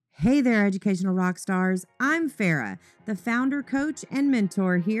Hey there, educational rock stars. I'm Farah, the founder, coach, and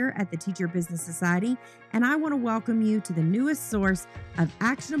mentor here at the Teacher Business Society, and I want to welcome you to the newest source of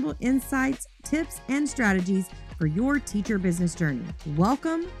actionable insights, tips, and strategies for your teacher business journey.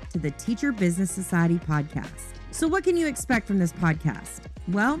 Welcome to the Teacher Business Society podcast. So what can you expect from this podcast?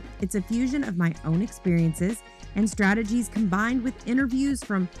 Well, it's a fusion of my own experiences and strategies combined with interviews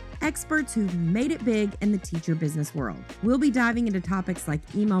from experts who've made it big in the teacher business world. We'll be diving into topics like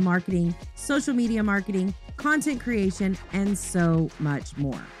email marketing, social media marketing, content creation, and so much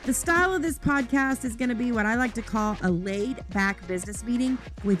more. The style of this podcast is going to be what I like to call a laid-back business meeting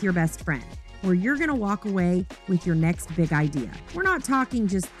with your best friend, where you're going to walk away with your next big idea. We're not talking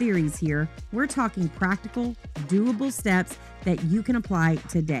just theories here. We're talking practical, doable steps that you can apply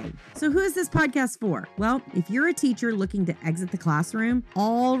today. So who is this podcast for? Well, if you're a teacher looking to exit the classroom,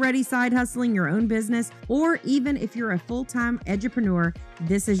 already side hustling your own business, or even if you're a full-time edupreneur,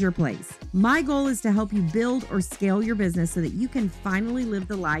 this is your place. My goal is to help you build or scale your business so that you can finally live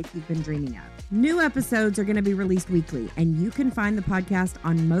the life you've been dreaming of. New episodes are going to be released weekly, and you can find the podcast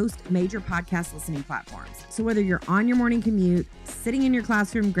on most major podcast listening platforms. So whether you're on your morning commute, sitting in your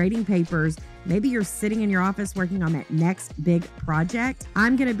classroom grading papers, maybe you're sitting in your office working on that next big project,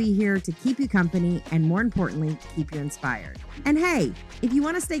 I'm going to be here to keep you company and, more importantly, keep you inspired. And hey, if you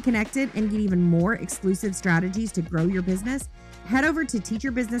want to stay connected and get even more exclusive strategies to grow your business, head over to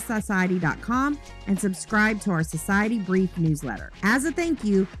teacherbusinesssociety.com and subscribe to our Society Brief newsletter. As a thank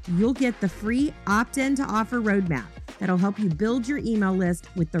you, you'll get the free opt-in to offer roadmap that'll help you build your email list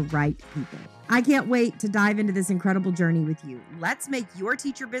with the right people. I can't wait to dive into this incredible journey with you. Let's make your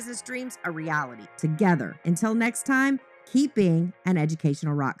teacher business dreams a reality together. Until next time, keep being an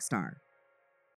educational rock star.